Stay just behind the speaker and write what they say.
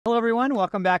everyone.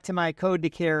 Welcome back to my Code to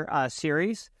Care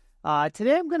series.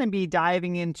 Today I'm going to be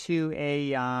diving into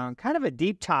a kind of a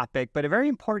deep topic, but a very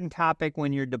important topic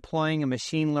when you're deploying a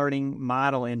machine learning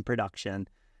model in production,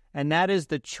 and that is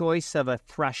the choice of a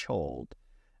threshold.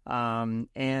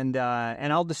 And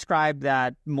I'll describe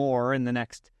that more in the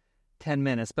next 10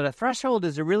 minutes. But a threshold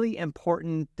is a really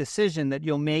important decision that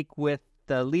you'll make with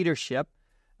the leadership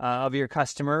of your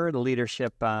customer, the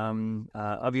leadership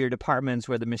of your departments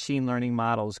where the machine learning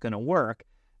model is going to work.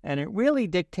 And it really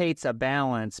dictates a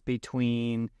balance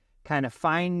between kind of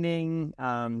finding,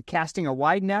 casting a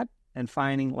wide net and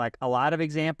finding like a lot of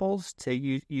examples to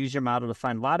use your model to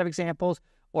find a lot of examples,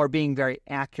 or being very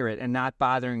accurate and not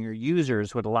bothering your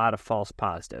users with a lot of false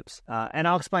positives. And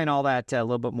I'll explain all that a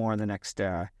little bit more in the next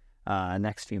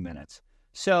few minutes.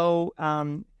 So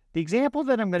the example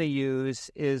that I'm going to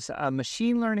use is a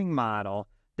machine learning model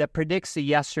that predicts a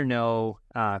yes or no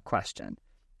question.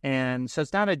 And so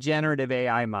it's not a generative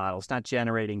AI model. It's not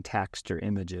generating text or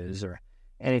images or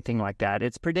anything like that.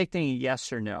 It's predicting a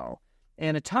yes or no.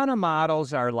 And a ton of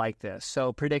models are like this.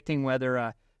 So predicting whether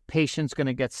a patient's going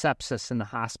to get sepsis in the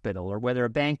hospital, or whether a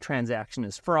bank transaction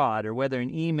is fraud, or whether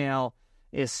an email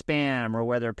is spam, or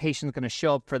whether a patient's going to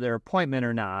show up for their appointment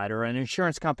or not, or an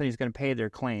insurance company is going to pay their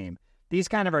claim. These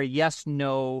kind of are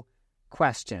yes-no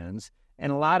questions.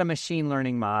 And a lot of machine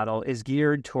learning model is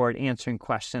geared toward answering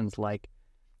questions like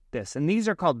this. And these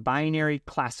are called binary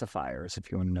classifiers, if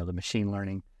you want to know the machine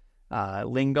learning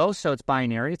lingo. So it's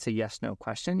binary. It's a yes-no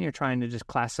question. You're trying to just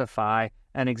classify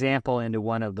an example into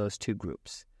one of those two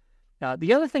groups.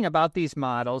 The other thing about these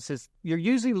models is you're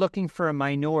usually looking for a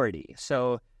minority.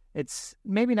 So it's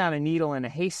maybe not a needle in a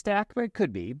haystack, but it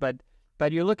could be. But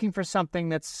you're looking for something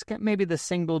that's maybe the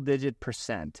single-digit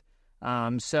percent.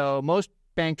 So most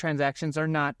bank transactions are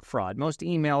not fraud. Most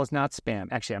email is not spam.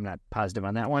 Actually, I'm not positive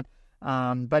on that one.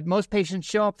 But most patients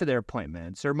show up for their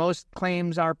appointments, or most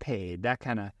claims are paid, that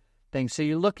kind of thing. So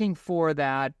you're looking for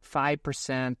that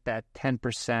 5%, that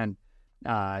 10%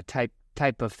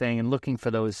 type of thing, and looking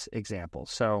for those examples.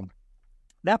 So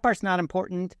that part's not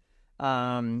important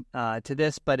to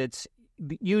this, but it's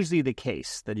usually the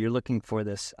case that you're looking for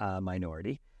this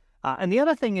minority. And the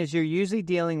other thing is you're usually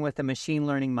dealing with a machine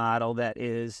learning model that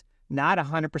is not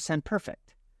 100%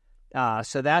 perfect.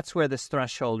 So that's where this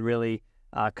threshold really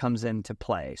comes into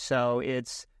play. So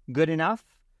it's good enough,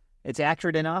 it's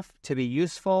accurate enough to be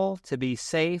useful, to be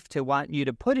safe, to want you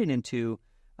to put it into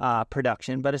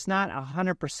production, but it's not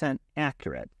 100%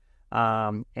 accurate.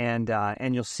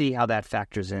 And you'll see how that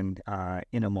factors in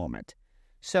a moment.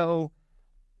 So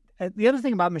the other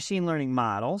thing about machine learning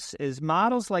models is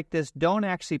models like this don't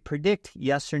actually predict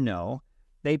yes or no.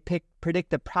 They predict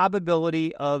the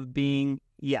probability of being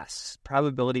yes,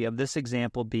 probability of this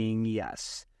example being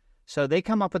yes. So they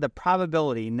come up with a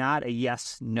probability, not a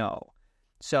yes-no.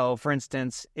 So, for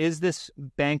instance, is this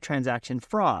bank transaction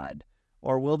fraud?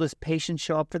 Or will this patient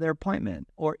show up for their appointment?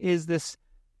 Or is this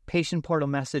patient portal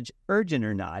message urgent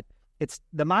or not?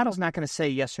 The model's not going to say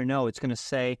yes or no. It's going to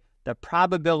say the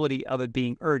probability of it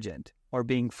being urgent, or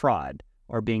being fraud,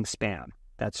 or being spam,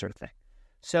 that sort of thing.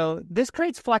 So this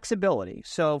creates flexibility.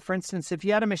 So, for instance, if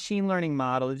you had a machine learning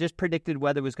model that just predicted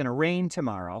whether it was going to rain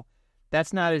tomorrow,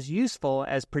 that's not as useful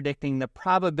as predicting the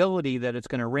probability that it's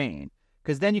going to rain,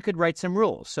 because then you could write some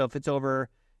rules. So if it's over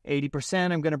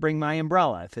 80%, I'm going to bring my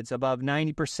umbrella. If it's above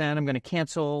 90%, I'm going to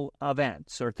cancel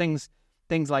events, or things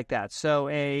like that. So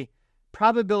a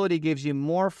probability gives you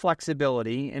more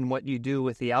flexibility in what you do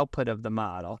with the output of the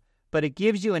model, but it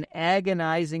gives you an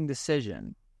agonizing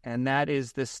decision, and that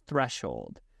is this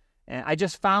threshold. And I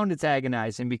just found it's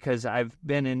agonizing because I've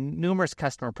been in numerous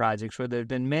customer projects where there have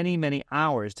been many, many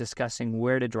hours discussing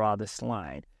where to draw this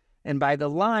line. And by the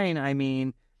line, I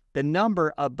mean the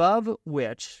number above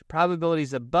which,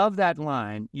 probabilities above that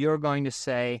line, you're going to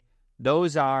say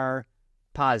those are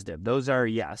positive, those are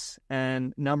yes.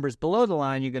 And numbers below the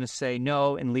line, you're going to say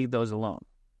no and leave those alone.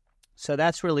 So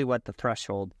that's really what the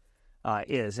threshold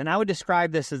is. And I would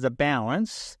describe this as a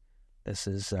balance. This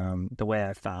is the way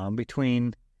I found,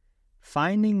 between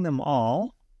finding them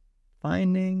all,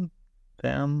 and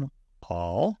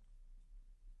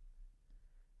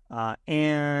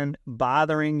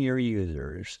bothering your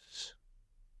users.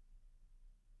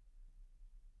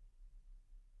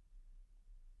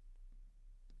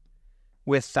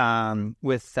 With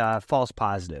false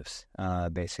positives,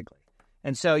 basically.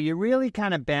 And so you're really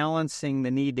kind of balancing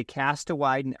the need to cast a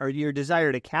wide, or your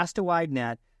desire to cast a wide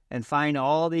net and find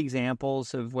all the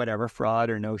examples of whatever fraud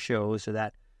or no-shows or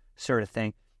that sort of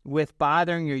thing, with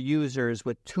bothering your users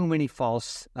with too many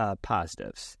false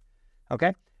positives.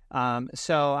 Okay,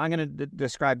 so I'm going to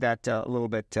describe that a little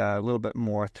bit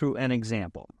more through an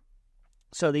example.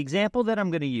 So the example that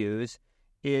I'm going to use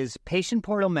is patient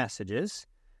portal messages,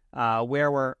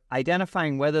 where we're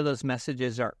identifying whether those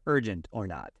messages are urgent or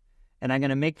not. And I'm going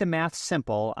to make the math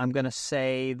simple. I'm going to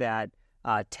say that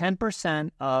 10%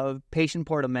 of patient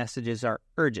portal messages are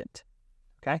urgent.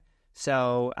 Okay,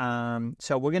 so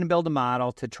we're going to build a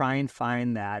model to try and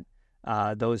find that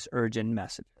those urgent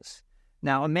messages.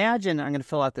 Now imagine, I'm going to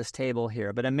fill out this table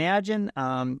here, but imagine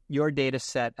your data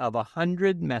set of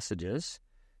 100 messages,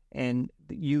 and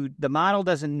the model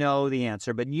doesn't know the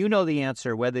answer, but you know the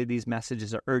answer whether these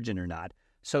messages are urgent or not.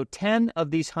 So 10 of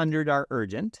these 100 are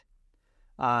urgent.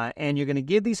 And you're going to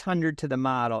give these 100 to the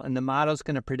model, and the model is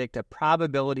going to predict a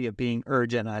probability of being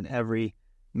urgent on every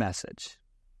message.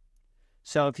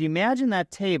 So if you imagine that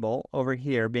table over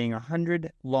here being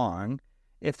 100 long,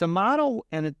 if the model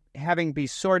and it having be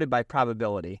sorted by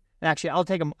probability, and actually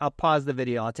I'll pause the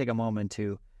video. I'll take a moment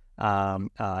to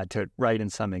write in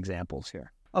some examples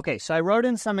here. Okay, so I wrote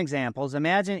in some examples.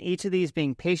 Imagine each of these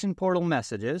being patient portal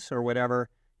messages, or whatever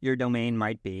your domain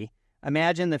might be.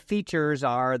 Imagine the features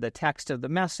are the text of the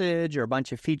message or a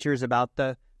bunch of features about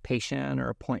the patient or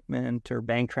appointment or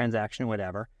bank transaction,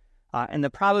 whatever. And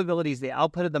the probability is the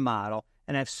output of the model.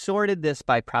 And I've sorted this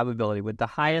by probability with the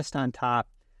highest on top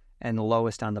and the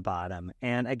lowest on the bottom.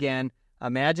 And again,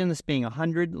 imagine this being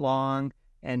 100 long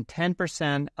and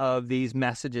 10% of these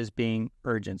messages being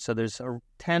urgent. So there's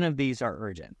 10 of these are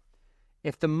urgent.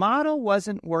 If the model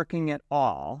wasn't working at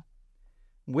all,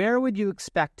 where would you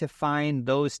expect to find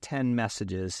those 10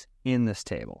 messages in this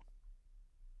table?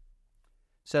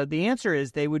 So the answer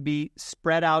is they would be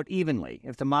spread out evenly.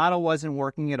 If the model wasn't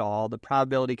working at all, the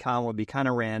probability column would be kind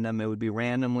of random. It would be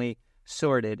randomly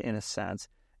sorted in a sense.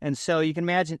 And so you can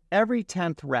imagine every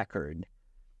 10th record,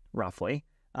 roughly,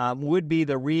 would be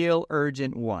the real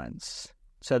urgent ones.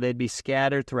 So they'd be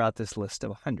scattered throughout this list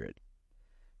of 100.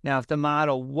 Now, if the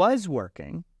model was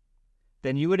working,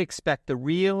 then you would expect the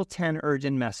real 10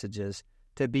 urgent messages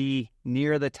to be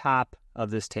near the top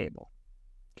of this table,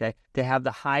 okay, to have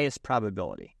the highest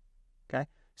probability, okay?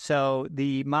 So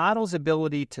the model's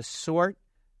ability to sort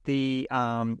the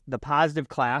positive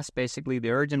class, basically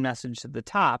the urgent message at the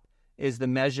top, is the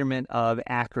measurement of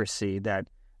accuracy that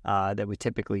we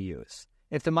typically use.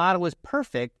 If the model was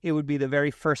perfect, it would be the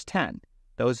very first 10.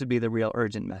 Those would be the real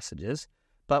urgent messages.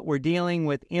 But we're dealing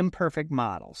with imperfect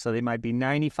models, so they might be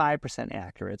 95%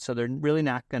 accurate, so they're really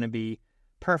not going to be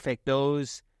perfect.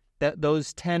 Those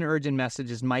 10 urgent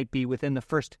messages might be within the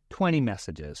first 20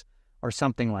 messages or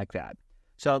something like that.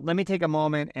 So let me take a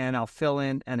moment and I'll fill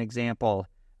in an example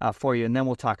for you, and then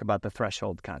we'll talk about the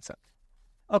threshold concept.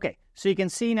 Okay, so you can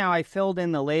see now I filled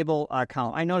in the label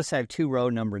column. I notice I have two row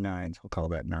number 9s. We'll call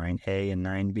that 9A and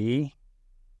 9B.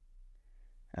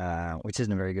 Which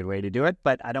isn't a very good way to do it,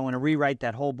 but I don't want to rewrite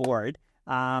that whole board.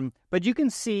 But you can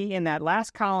see in that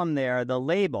last column there, the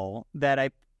label that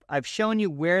I've shown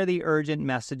you where the urgent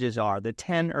messages are, the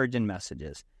 10 urgent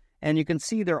messages. And you can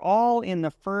see they're all in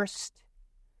the first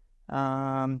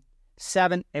 18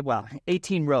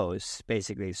 rows,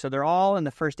 basically. So they're all in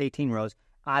the first 18 rows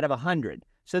out of 100.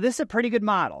 So this is a pretty good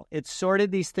model. It's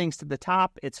sorted these things to the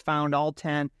top. It's found all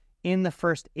 10 in the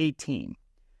first 18.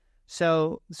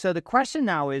 So the question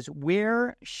now is,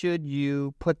 where should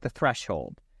you put the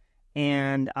threshold?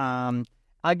 And I'll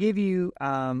give you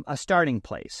a starting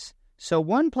place. So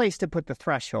one place to put the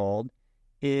threshold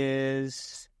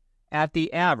is at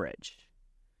the average.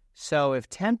 So if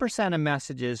 10% of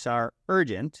messages are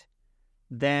urgent,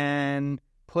 then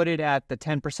put it at the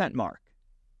 10% mark.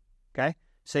 Okay?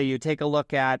 So you take a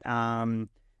look at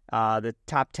the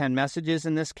top 10 messages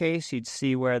in this case. You'd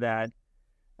see where that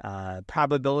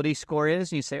probability score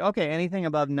is, and you say, okay, anything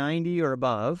above 90 or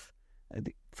above,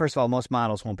 first of all, most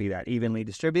models won't be that evenly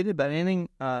distributed, but anything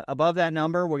above that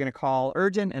number we're going to call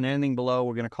urgent, and anything below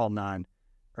we're going to call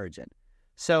non-urgent.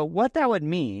 So what that would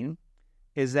mean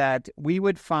is that we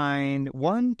would find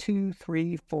 1, 2,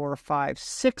 3, 4, 5,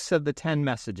 6 of the 10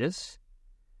 messages.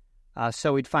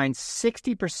 So we'd find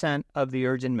 60% of the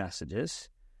urgent messages,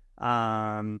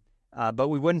 but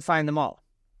we wouldn't find them all.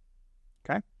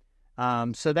 Okay?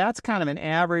 So that's kind of an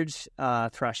average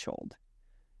threshold.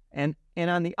 And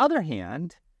on the other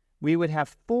hand, we would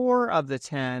have 4 of the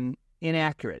 10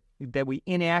 inaccurate that we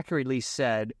inaccurately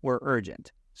said were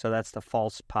urgent. So that's the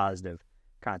false positive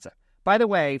concept. By the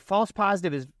way, false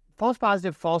positive,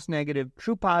 false negative,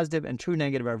 true positive, and true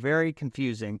negative are very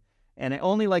confusing. And I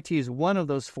only like to use one of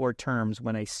those 4 terms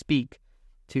when I speak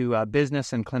to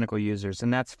business and clinical users,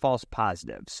 and that's false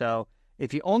positive. So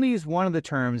if you only use one of the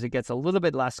terms, it gets a little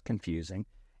bit less confusing.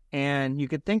 And you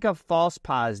could think of false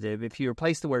positive if you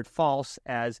replace the word false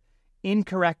as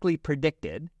incorrectly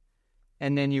predicted,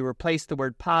 and then you replace the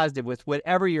word positive with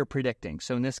whatever you're predicting.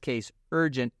 So in this case,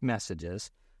 urgent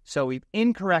messages. So we've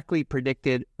incorrectly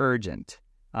predicted urgent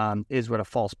is what a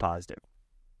false positive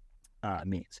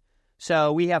means.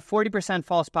 So we have 40%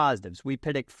 false positives. We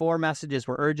predict 4 messages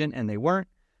were urgent and they weren't.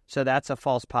 So that's a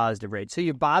false positive rate. So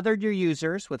you bothered your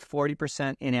users with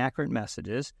 40% inaccurate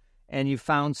messages, and you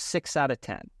found 6 out of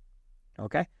 10.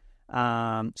 Okay?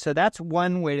 So that's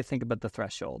one way to think about the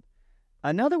threshold.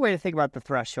 Another way to think about the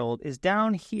threshold is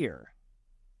down here.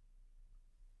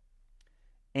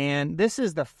 And this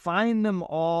is the find them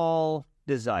all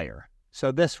desire.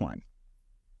 So this one.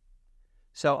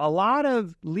 So a lot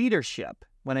of leadership,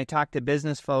 when I talk to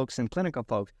business folks and clinical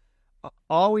folks,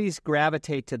 always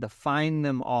gravitate to the find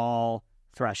them all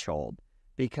threshold.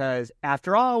 Because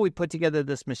after all, we put together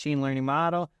this machine learning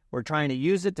model. We're trying to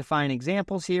use it to find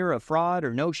examples here of fraud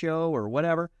or no-show or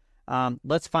whatever.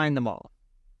 Let's find them all.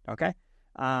 Okay?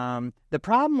 The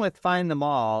problem with find them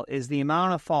all is the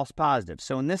amount of false positives.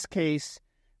 So in this case,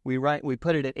 we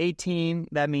put it at 18.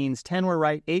 That means 10 were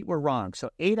right, 8 were wrong. So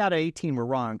 8 out of 18 were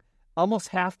wrong almost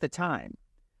half the time.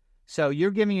 So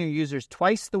you're giving your users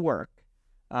twice the work.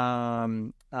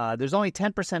 There's only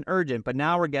 10% urgent, but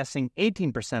now we're guessing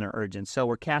 18% are urgent. So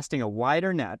we're casting a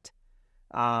wider net,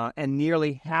 and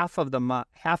nearly half of the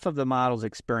model's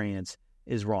experience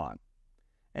is wrong.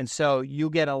 And so you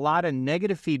get a lot of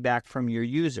negative feedback from your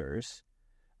users,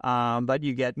 but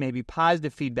you get maybe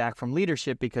positive feedback from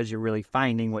leadership because you're really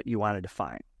finding what you wanted to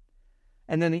find.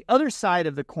 And then the other side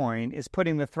of the coin is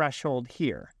putting the threshold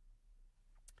here.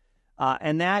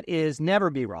 And that is never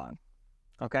be wrong.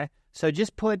 Okay? So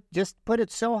just put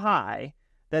it so high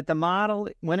that the model,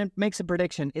 when it makes a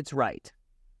prediction, it's right.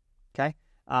 Okay?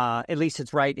 At least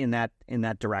it's right in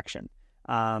that direction.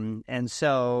 And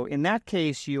so in that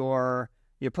case, you're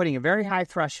putting a very high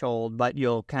threshold, but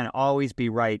you'll kind of always be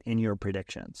right in your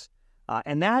predictions.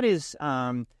 And that's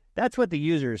what the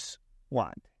users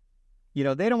want. You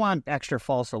know, they don't want extra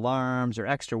false alarms or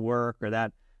extra work or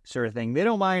that sort of thing. They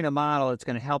don't mind a model that's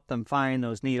going to help them find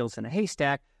those needles in a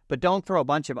haystack, but don't throw a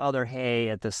bunch of other hay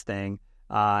at this thing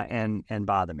and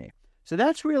bother me. So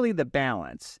that's really the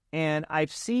balance. And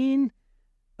I've seen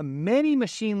many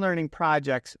machine learning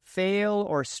projects fail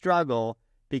or struggle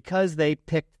because they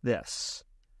picked this.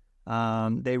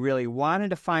 They really wanted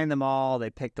to find them all.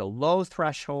 They picked a low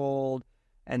threshold,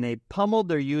 and they pummeled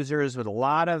their users with a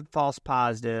lot of false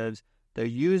positives. The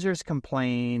users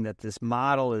complain that this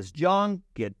model is junk,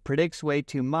 it predicts way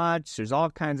too much, there's all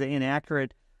kinds of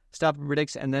inaccurate stuff it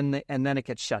predicts, and then it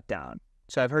gets shut down.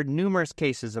 So I've heard numerous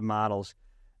cases of models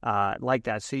like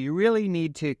that. So you really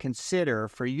need to consider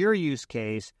for your use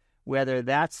case whether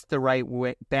that's the right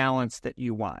balance that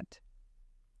you want.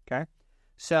 Okay?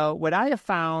 So what I have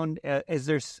found is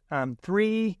there's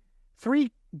three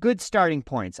good starting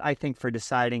points, I think, for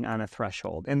deciding on a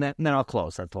threshold. And then I'll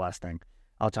close. That's the last thing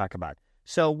I'll talk about.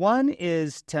 So one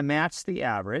is to match the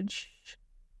average.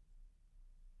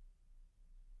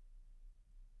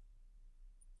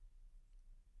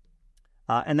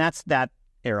 And that's that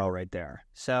arrow right there.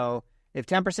 So if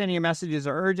 10% of your messages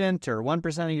are urgent or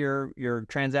 1% of your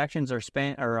transactions are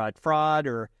fraud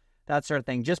or that sort of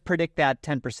thing, just predict that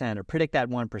 10% or predict that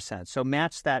 1%. So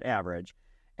match that average.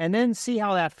 And then see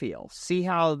how that feels. See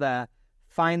how the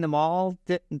find them all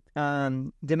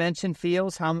dimension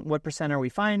feels. What percent are we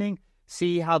finding?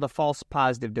 See how the false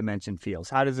positive dimension feels.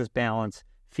 How does this balance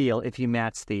feel if you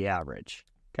match the average?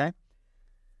 Okay.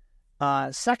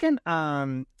 Second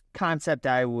concept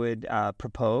I would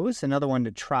propose, another one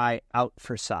to try out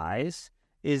for size,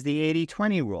 is the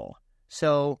 80-20 rule.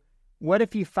 So what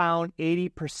if you found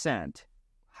 80%?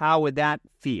 How would that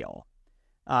feel?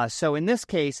 So in this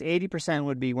case, 80%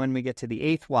 would be when we get to the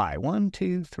eighth Y. 1,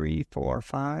 2, 3, 4,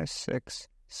 5, 6,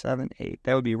 7, 8.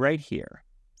 That would be right here.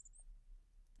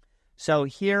 So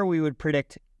here we would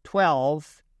predict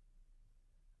 12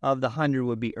 of the 100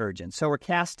 would be urgent. So we're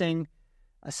casting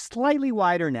a slightly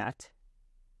wider net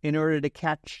in order to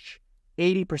catch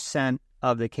 80%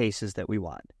 of the cases that we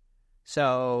want.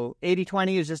 So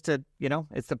 80-20 is just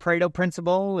it's the Pareto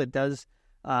principle. It does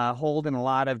hold in a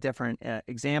lot of different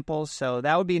examples. So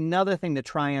that would be another thing to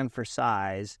try on for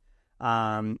size.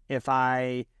 If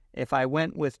I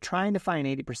went with trying to find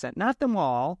 80%, not them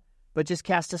all, but just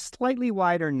cast a slightly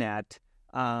wider net,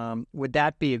 would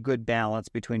that be a good balance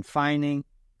between finding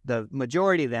the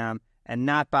majority of them and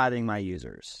not bothering my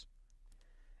users?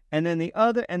 And then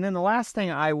the last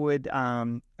thing I would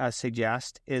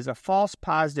suggest is a false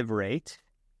positive rate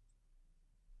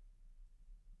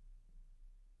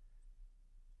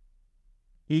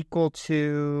equal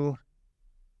to,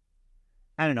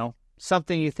 I don't know,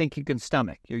 something you think you can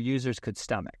stomach, your users could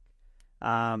stomach.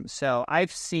 So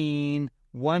I've seen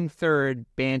 1/3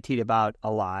 bantied about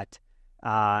a lot,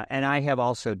 and I have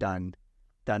also done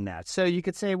that. So you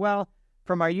could say, well,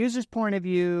 from our user's point of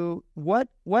view, what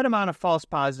amount of false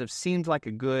positives seems like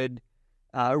a good,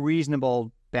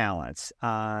 reasonable balance?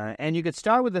 And you could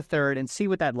start with 1/3 and see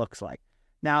what that looks like.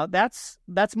 Now, that's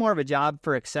more of a job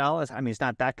for Excel. I mean, it's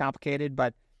not that complicated,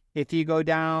 but if you go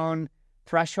down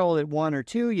threshold at 1 or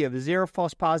 2, you have a 0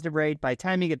 false positive rate. By the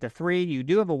time you get to 3, you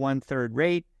do have a 1/3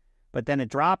 rate, but then it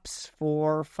drops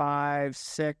 4, 5,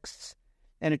 6.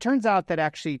 And it turns out that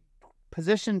actually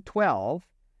position 12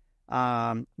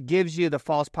 gives you the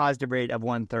false positive rate of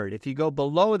 1/3. If you go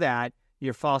below that,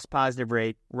 your false positive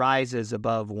rate rises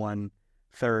above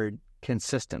 1/3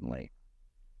 consistently.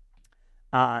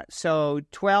 So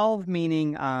 12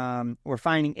 meaning we're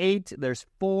finding 8. There's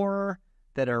 4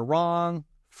 that are wrong.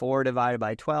 4 divided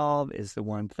by 12 is the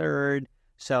 1/3.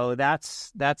 So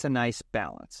that's a nice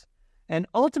balance. And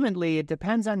ultimately, it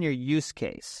depends on your use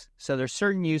case. So there's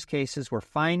certain use cases where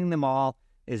finding them all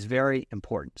is very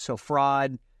important. So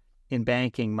fraud in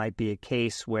banking might be a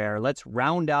case where let's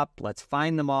round up, let's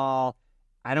find them all.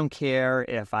 I don't care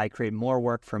if I create more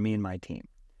work for me and my team.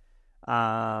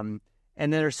 And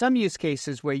there are some use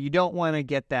cases where you don't want to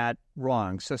get that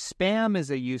wrong. So spam is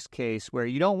a use case where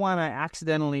you don't want to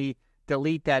accidentally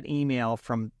delete that email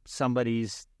from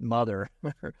somebody's mother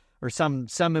or some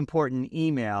important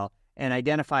email and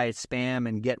identify it spam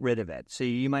and get rid of it. So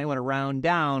you might want to round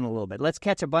down a little bit. Let's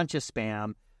catch a bunch of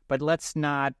spam, but let's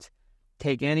not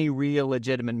take any real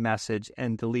legitimate message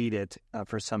and delete it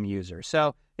for some user.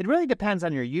 So it really depends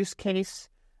on your use case,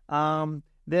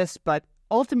 but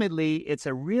ultimately, it's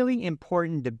a really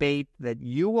important debate that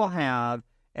you will have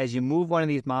as you move one of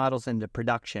these models into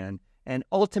production. And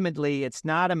ultimately, it's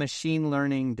not a machine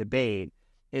learning debate.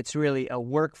 It's really a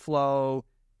workflow,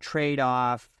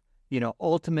 trade-off,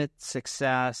 ultimate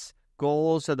success,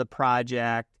 goals of the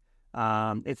project.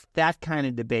 It's that kind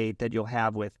of debate that you'll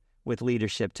have with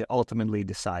leadership to ultimately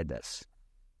decide this.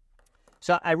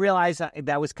 So I realize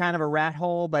that was kind of a rat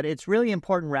hole, but it's really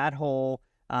important rat hole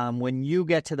when you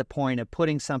get to the point of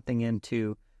putting something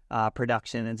into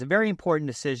production. It's a very important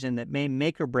decision that may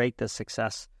make or break the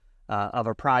success of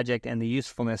a project and the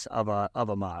usefulness of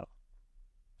a model.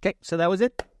 Okay, so that was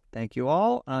it. Thank you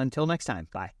all. Until next time.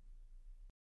 Bye.